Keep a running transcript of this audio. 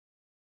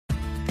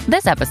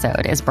This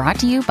episode is brought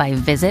to you by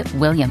Visit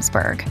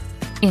Williamsburg.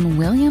 In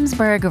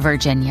Williamsburg,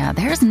 Virginia,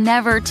 there's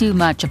never too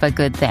much of a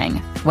good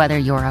thing. Whether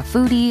you're a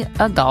foodie,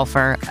 a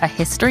golfer, a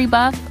history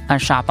buff, a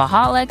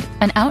shopaholic,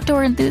 an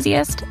outdoor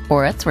enthusiast,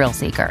 or a thrill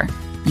seeker,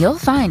 you'll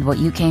find what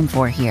you came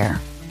for here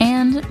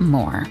and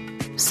more.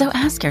 So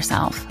ask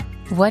yourself,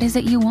 what is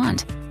it you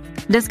want?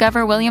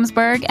 Discover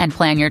Williamsburg and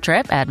plan your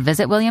trip at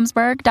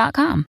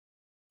visitwilliamsburg.com.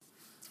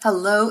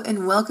 Hello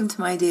and welcome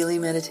to my daily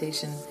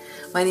meditation.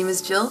 My name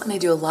is Jill and I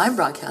do a live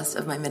broadcast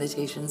of my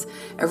meditations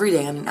every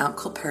day on an app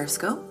called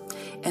Periscope,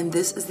 and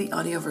this is the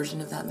audio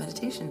version of that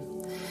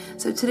meditation.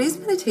 So today's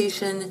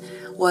meditation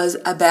was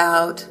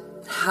about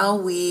how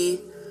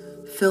we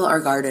fill our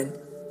garden.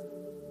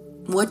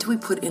 What do we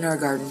put in our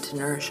garden to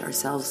nourish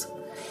ourselves?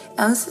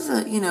 And this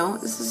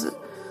is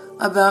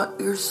about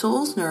your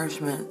soul's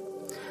nourishment.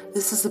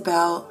 This is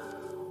about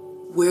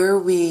where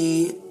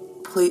we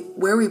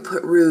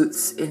put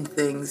roots in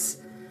things,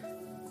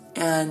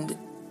 and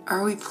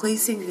are we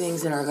placing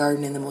things in our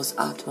garden in the most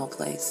optimal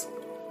place?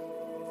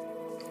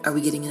 Are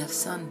we getting enough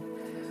sun?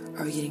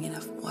 Are we getting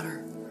enough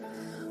water?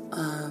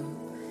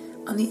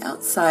 On the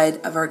outside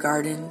of our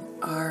garden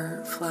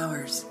are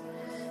flowers,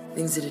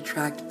 things that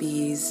attract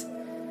bees,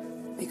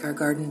 make our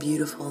garden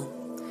beautiful.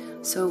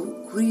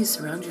 So who do you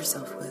surround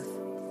yourself with?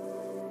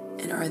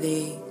 And are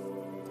they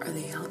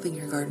helping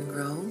your garden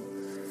grow,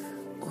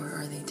 or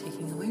are they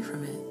taking away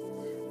from it?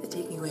 They're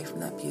taking away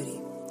from that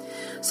beauty.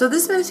 So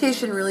this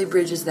meditation really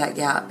bridges that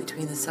gap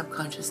between the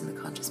subconscious and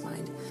the conscious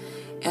mind,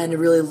 and to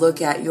really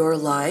look at your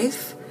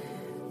life,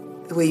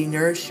 the way you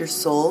nourish your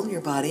soul,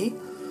 your body,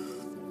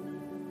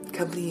 the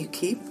company you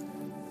keep,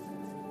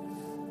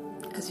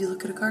 as you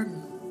look at a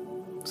garden.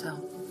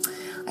 So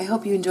I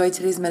hope you enjoyed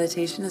today's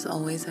meditation. As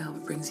always, I hope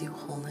it brings you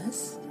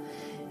wholeness,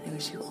 and I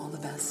wish you all the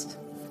best.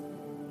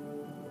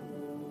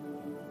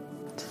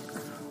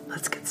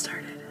 Let's get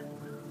started.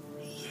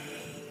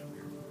 Yay.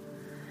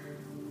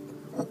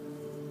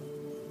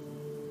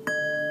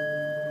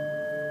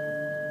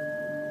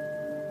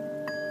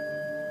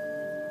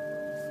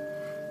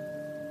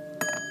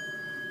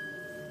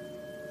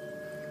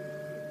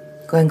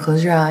 Go ahead and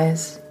close your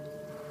eyes.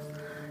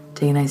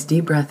 Take a nice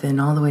deep breath in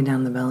all the way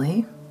down the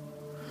belly.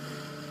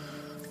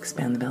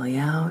 Expand the belly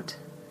out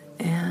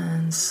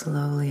and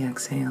slowly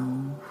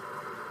exhale.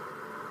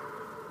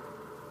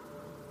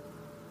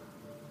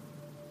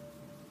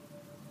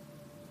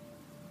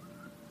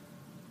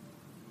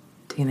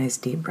 Take a nice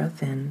deep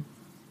breath in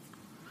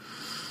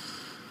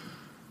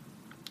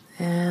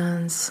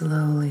and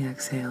slowly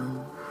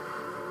exhale.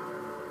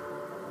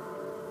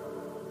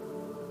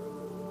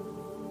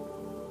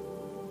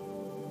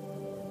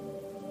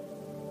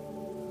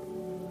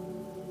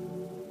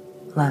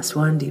 Last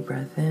one, deep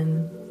breath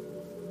in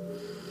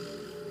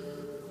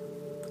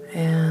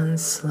and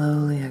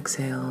slowly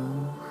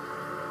exhale.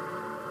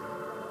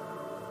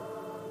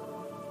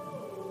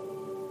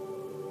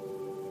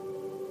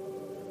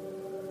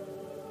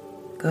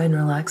 Go ahead and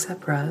relax that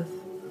breath.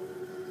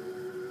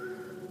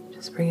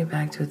 Just bring it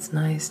back to its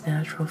nice,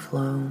 natural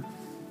flow.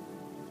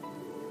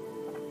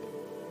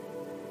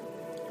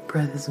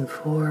 Breath isn't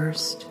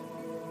forced.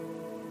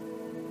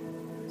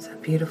 It's a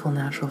beautiful,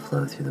 natural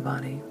flow through the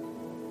body.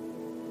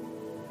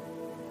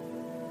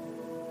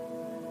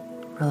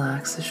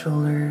 Relax the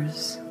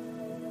shoulders.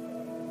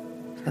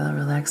 Feel that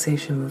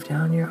relaxation move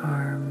down your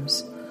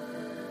arms,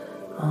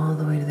 all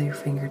the way to your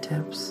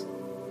fingertips.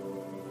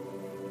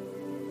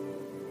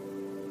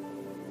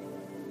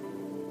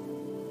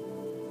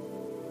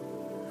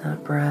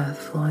 That breath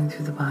flowing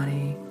through the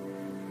body,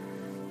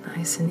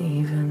 nice and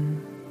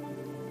even,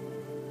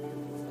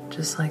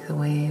 just like the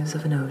waves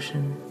of an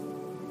ocean.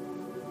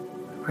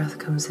 The breath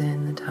comes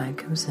in, the tide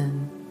comes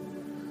in.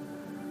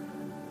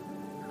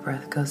 The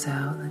breath goes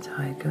out, the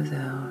tide goes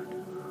out.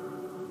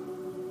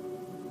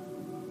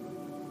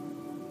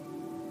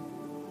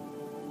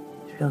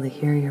 You feel to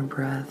hear your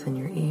breath in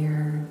your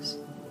ears,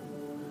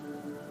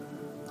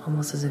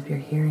 almost as if you're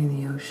hearing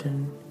the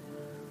ocean.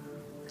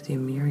 As you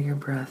mirror your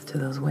breath to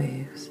those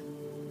waves,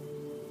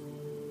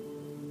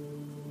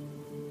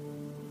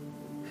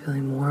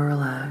 feeling more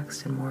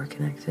relaxed and more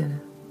connected.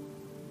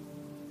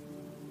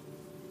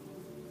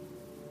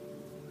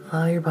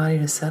 Allow your body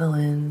to settle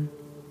in.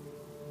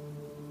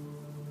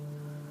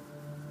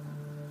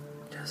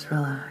 Just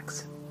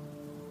relax.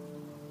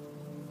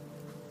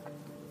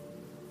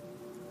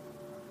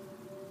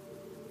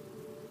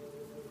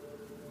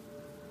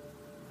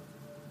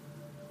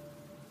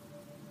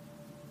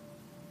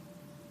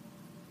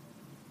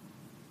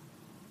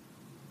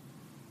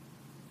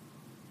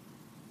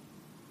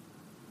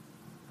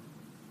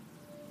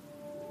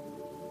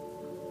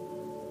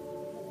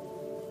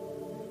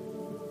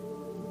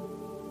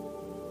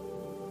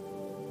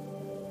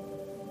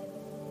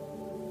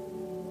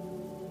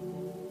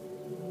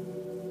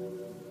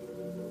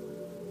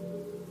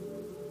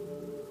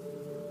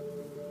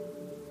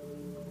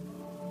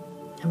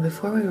 And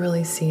before we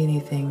really see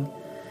anything,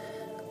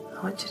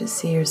 I want you to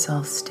see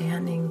yourself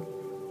standing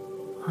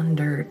on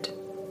dirt,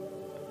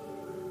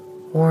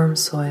 warm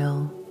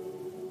soil,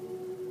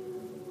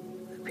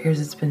 the appears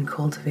it's been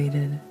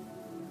cultivated,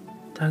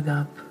 dug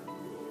up.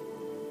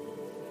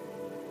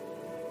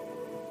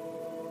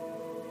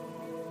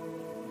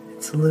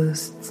 It's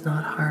loose, it's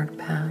not hard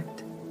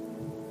packed.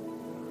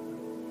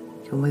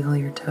 You can wiggle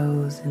your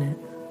toes in it.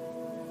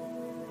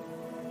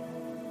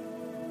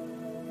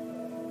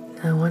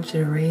 Now I want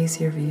you to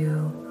raise your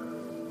view.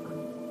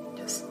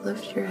 Just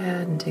lift your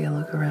head and take a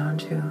look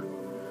around you.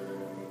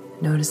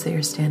 Notice that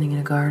you're standing in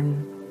a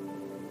garden.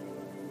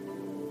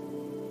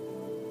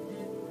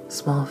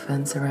 Small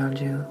fence around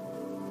you.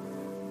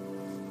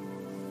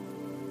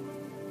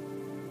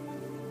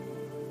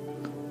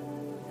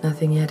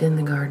 Nothing yet in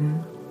the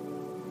garden.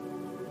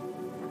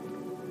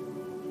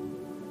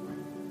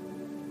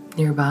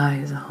 Nearby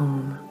is a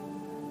home.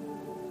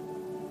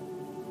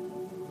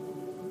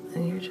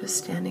 And you're just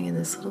standing in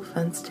this little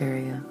fenced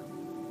area.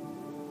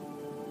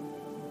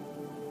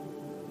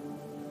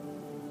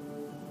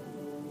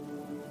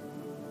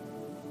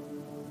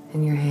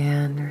 In your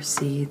hand are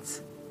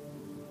seeds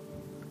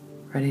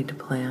ready to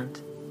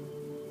plant.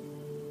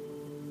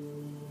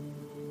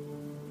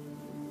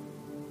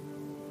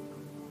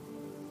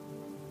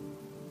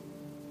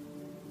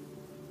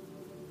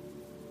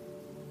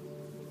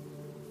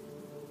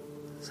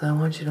 So I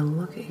want you to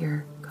look at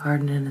your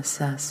garden and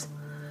assess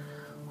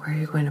where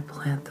you're going to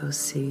plant those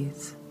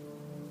seeds.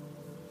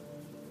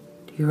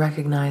 Do you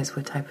recognize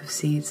what type of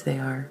seeds they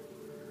are?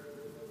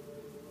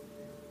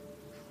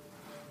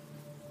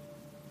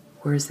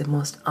 Where is the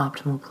most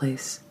optimal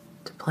place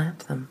to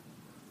plant them?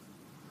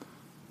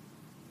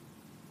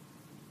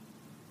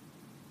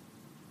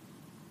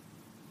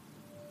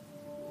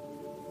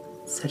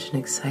 It's such an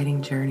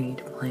exciting journey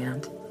to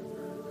plant.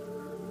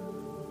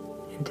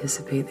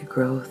 Anticipate the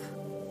growth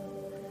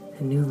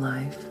and new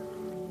life,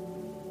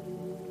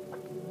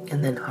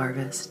 and then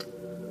harvest.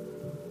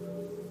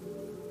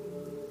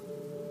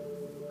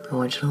 I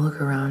want you to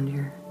look around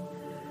your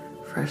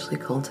freshly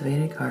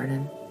cultivated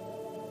garden.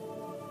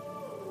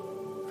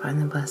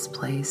 Find the best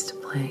place to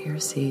plant your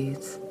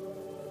seeds.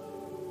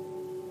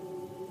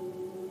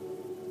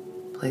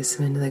 Place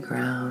them into the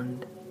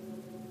ground.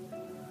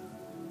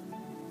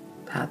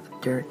 Pat the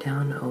dirt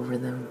down over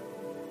them.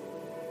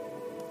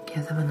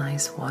 Give them a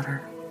nice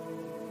water.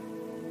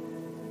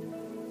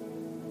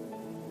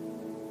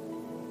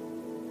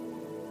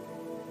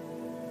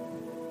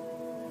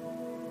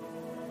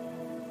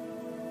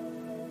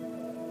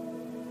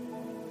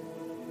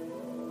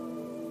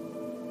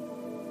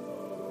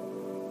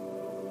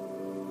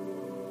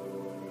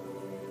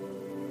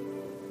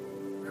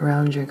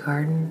 Around your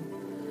garden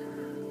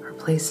are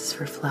places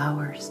for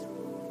flowers.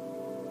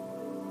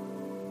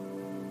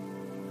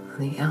 On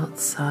the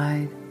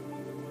outside,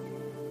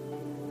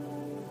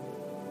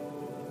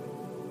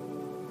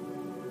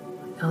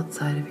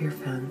 of your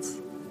fence,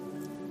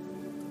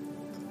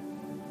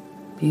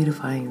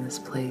 beautifying this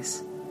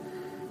place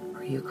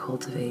where you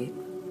cultivate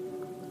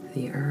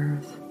the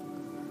earth,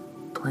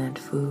 plant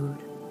food.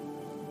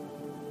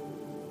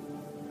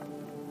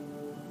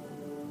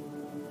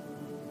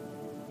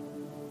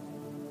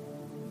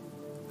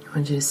 I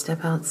want you to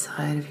step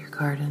outside of your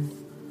garden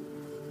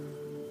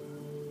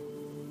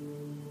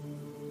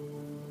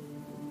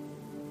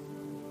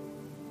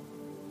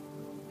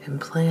and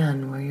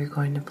plan where you're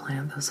going to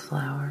plant those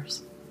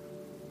flowers.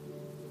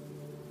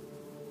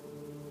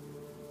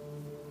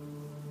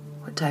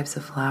 What types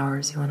of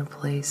flowers you want to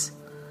place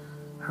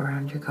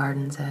around your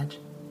garden's edge.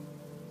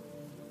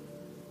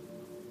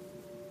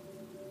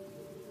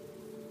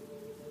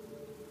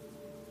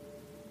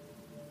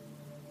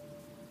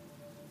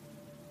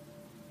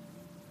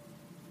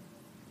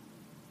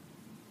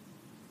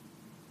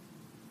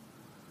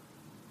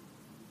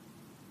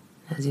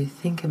 As you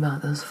think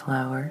about those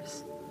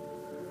flowers,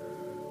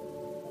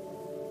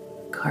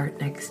 the cart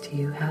next to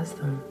you has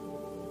them.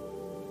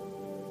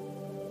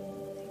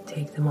 You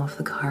take them off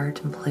the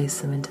cart and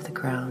place them into the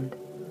ground.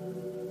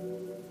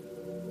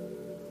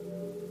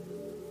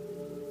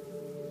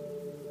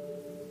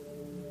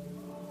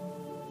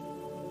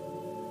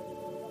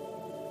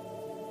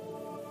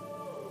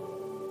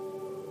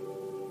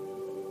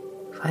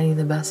 Finding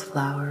the best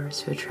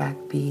flowers to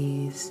attract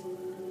bees,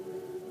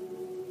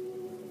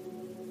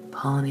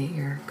 pollinate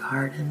your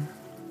garden,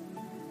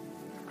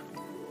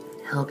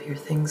 help your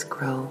things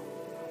grow.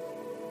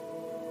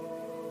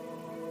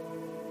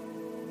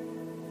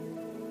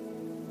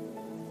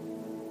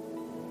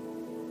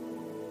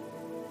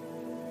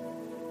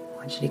 I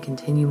want you to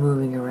continue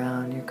moving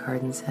around your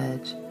garden's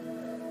edge,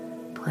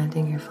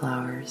 planting your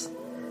flowers,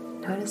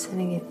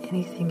 noticing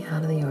anything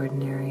out of the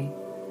ordinary,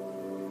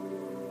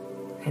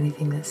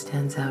 anything that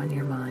stands out in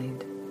your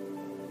mind.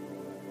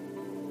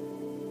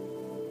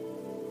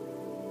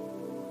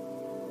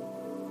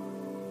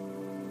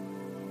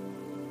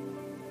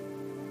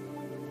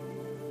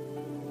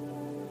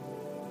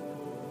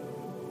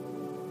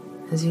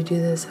 As you do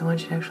this, I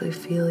want you to actually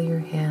feel your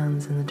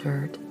hands in the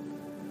dirt,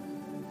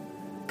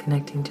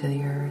 connecting to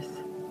the earth,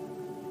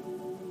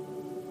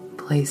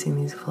 placing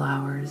these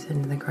flowers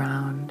into the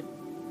ground,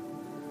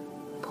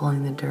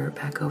 pulling the dirt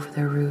back over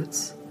their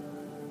roots,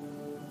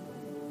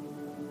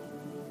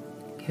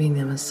 giving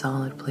them a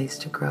solid place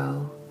to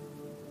grow.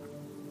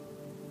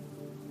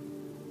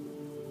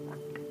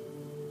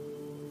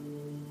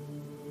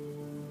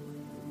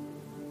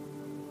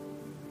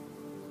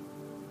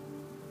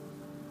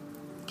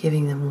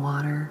 Giving them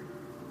water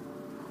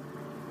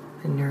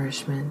and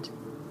nourishment.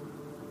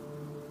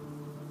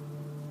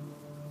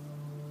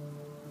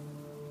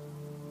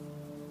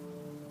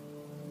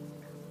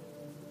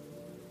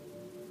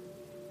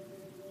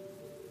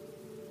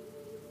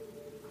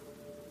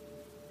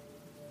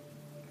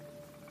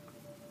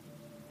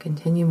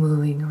 Continue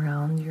moving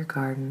around your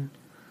garden,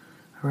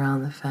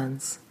 around the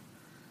fence,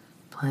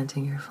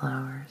 planting your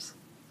flowers.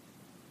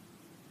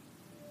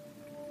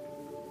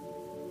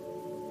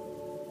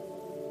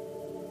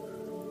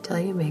 Till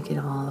you make it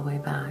all the way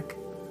back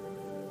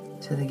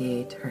to the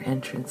gate or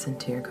entrance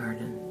into your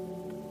garden.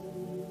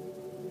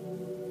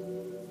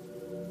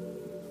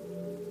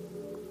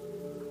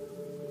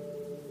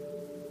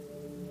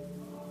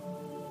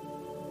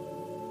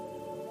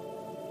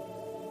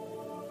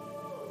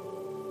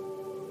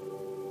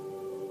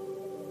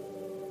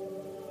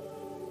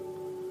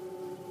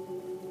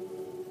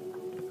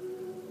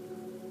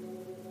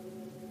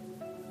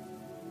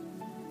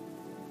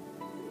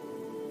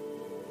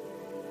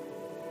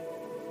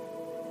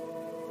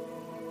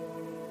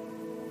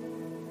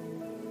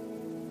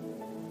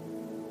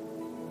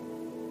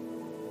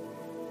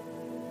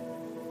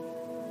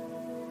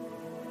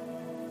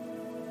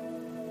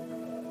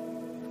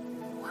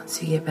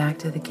 Once you get back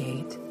to the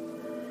gate,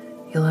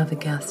 you'll have a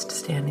guest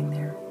standing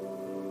there.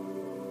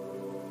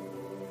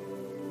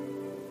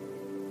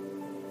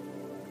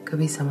 Could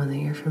be someone that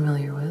you're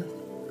familiar with,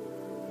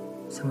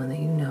 someone that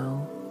you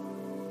know,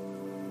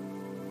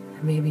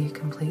 or maybe a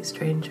complete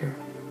stranger.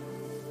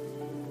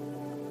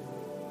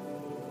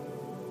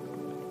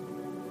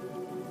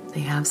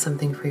 They have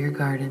something for your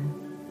garden.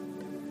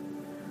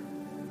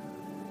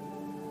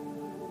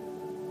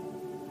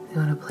 They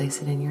want to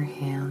place it in your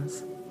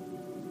hands.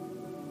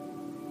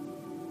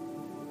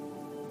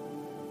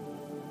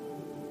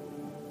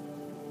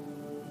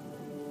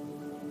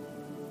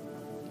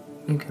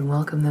 You can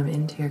welcome them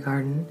into your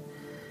garden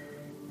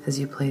as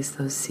you place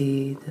those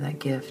seeds, that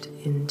gift,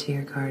 into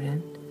your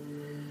garden,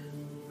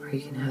 or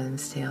you can have them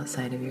stay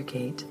outside of your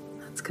gate.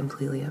 That's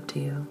completely up to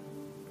you.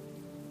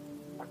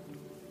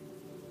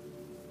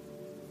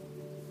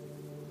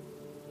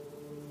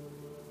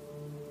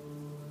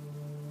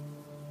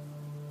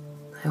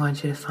 I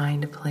want you to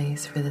find a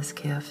place for this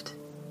gift,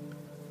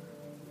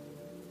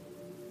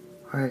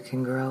 where it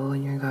can grow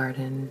in your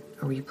garden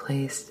or be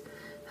placed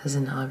as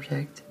an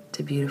object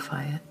to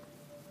beautify it.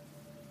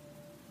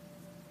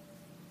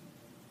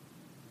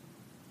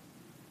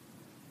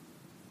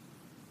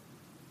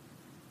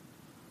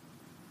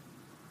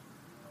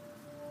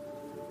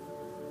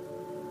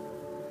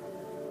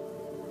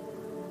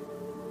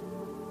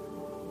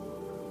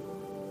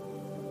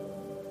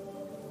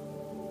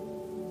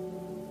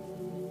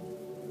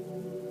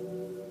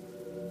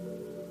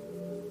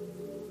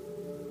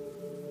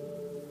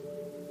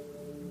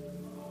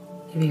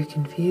 If you're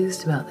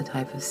confused about the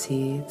type of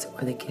seeds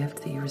or the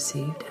gift that you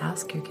received,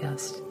 ask your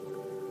guest,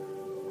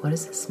 what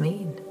does this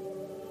mean?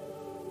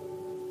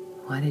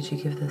 Why did you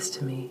give this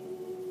to me?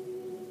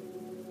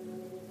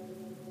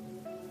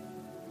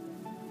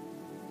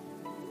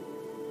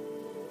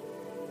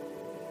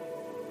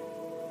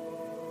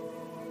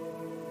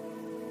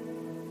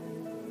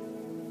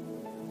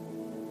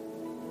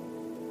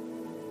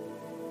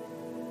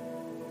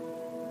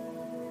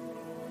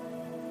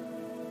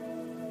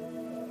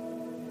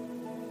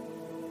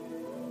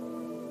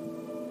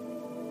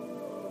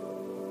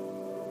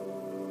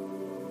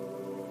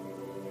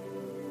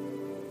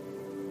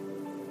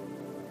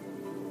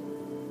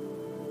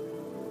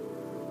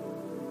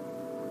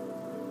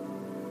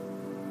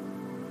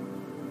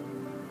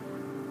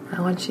 I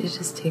want you to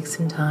just take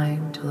some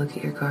time to look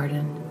at your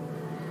garden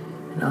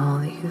and all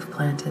that you've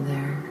planted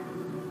there.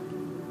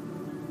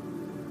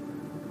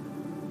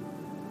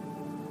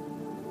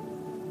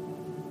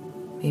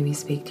 Maybe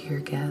speak to your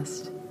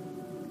guest.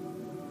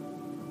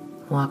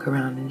 Walk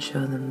around and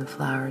show them the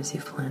flowers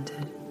you've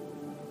planted.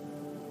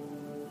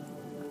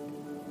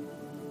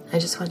 I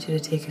just want you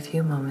to take a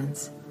few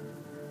moments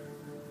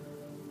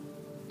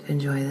to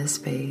enjoy this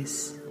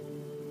space,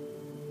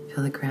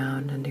 feel the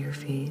ground under your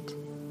feet,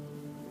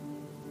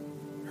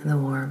 and the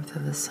warmth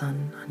of the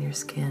sun on your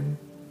skin,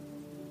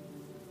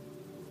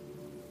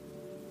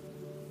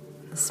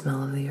 the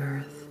smell of the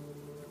earth.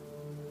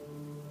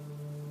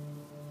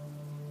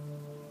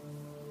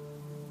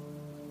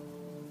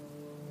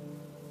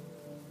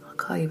 I'll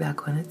call you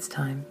back when it's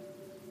time.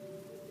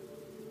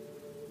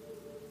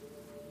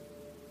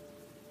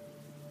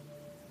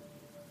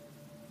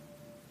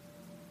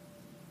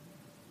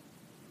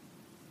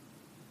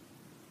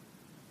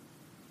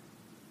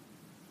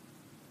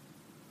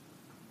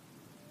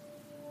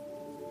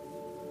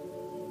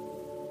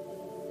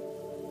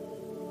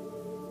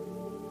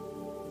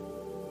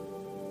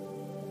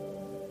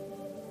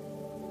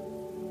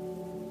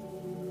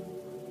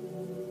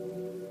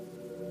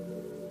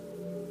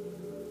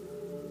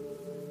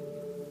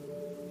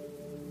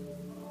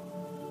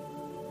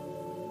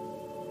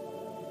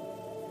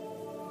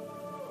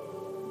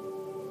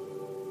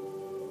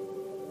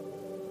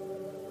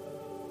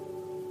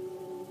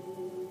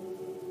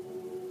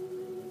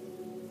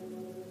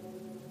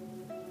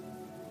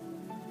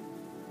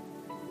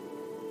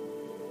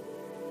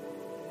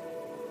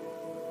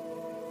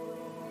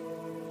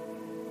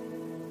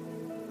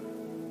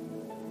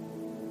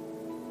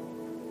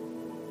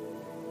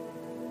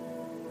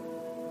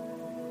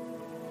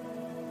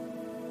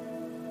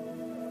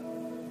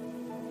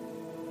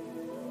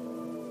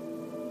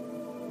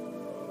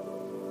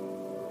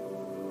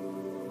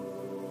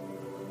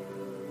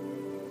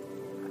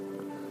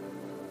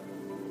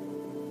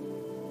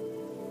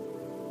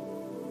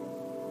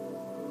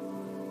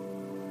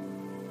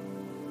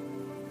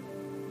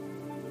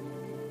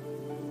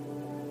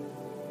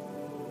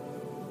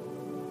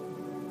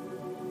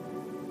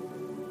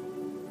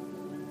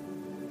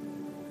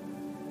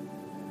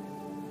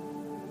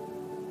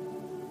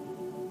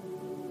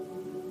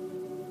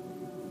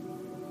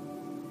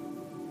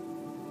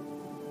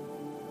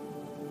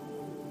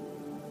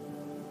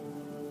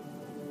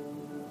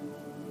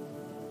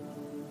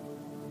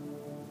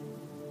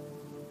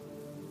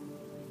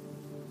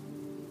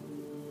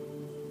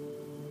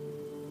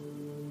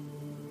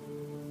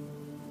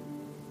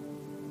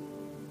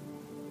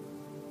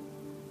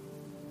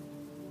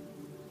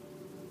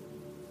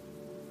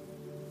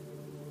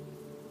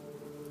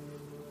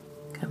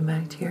 come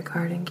back to your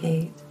garden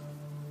gate.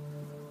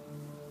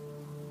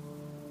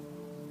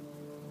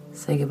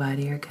 Say goodbye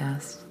to your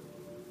guest.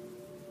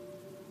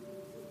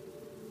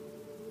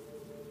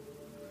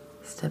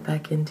 Step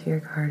back into your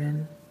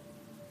garden.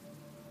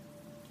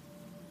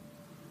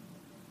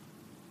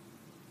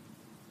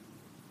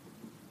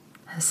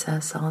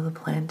 Assess all the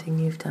planting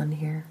you've done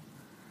here.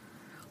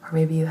 Or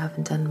maybe you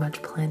haven't done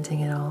much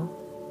planting at all.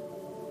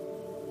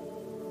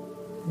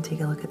 And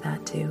take a look at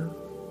that too.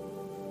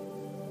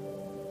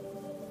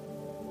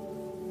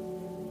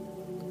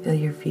 Feel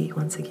your feet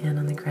once again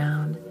on the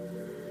ground,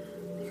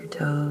 your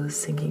toes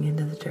sinking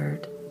into the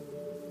dirt.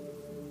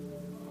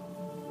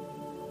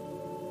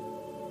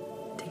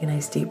 Take a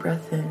nice deep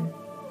breath in.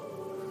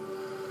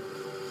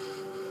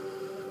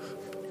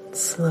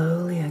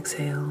 Slowly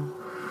exhale.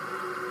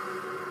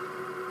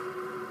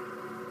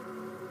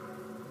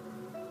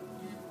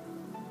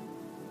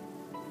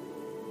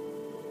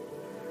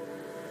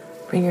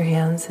 Bring your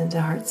hands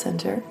into heart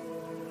center.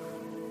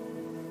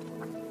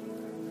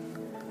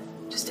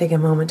 Just take a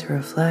moment to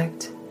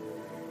reflect.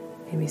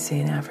 Maybe say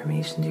an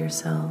affirmation to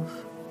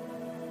yourself.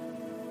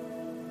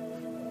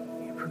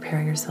 You're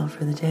preparing yourself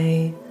for the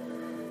day.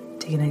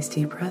 Take a nice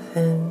deep breath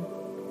in.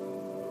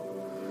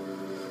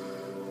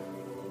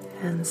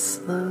 And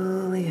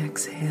slowly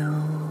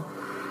exhale.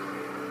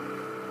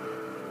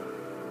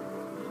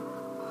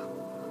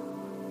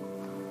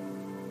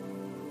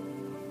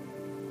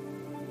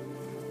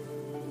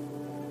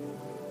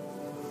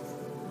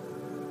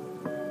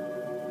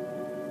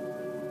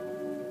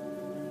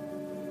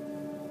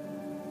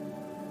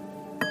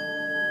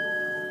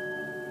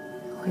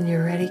 When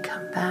you're ready,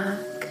 come back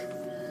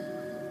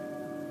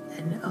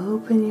and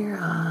open your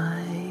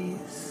eyes.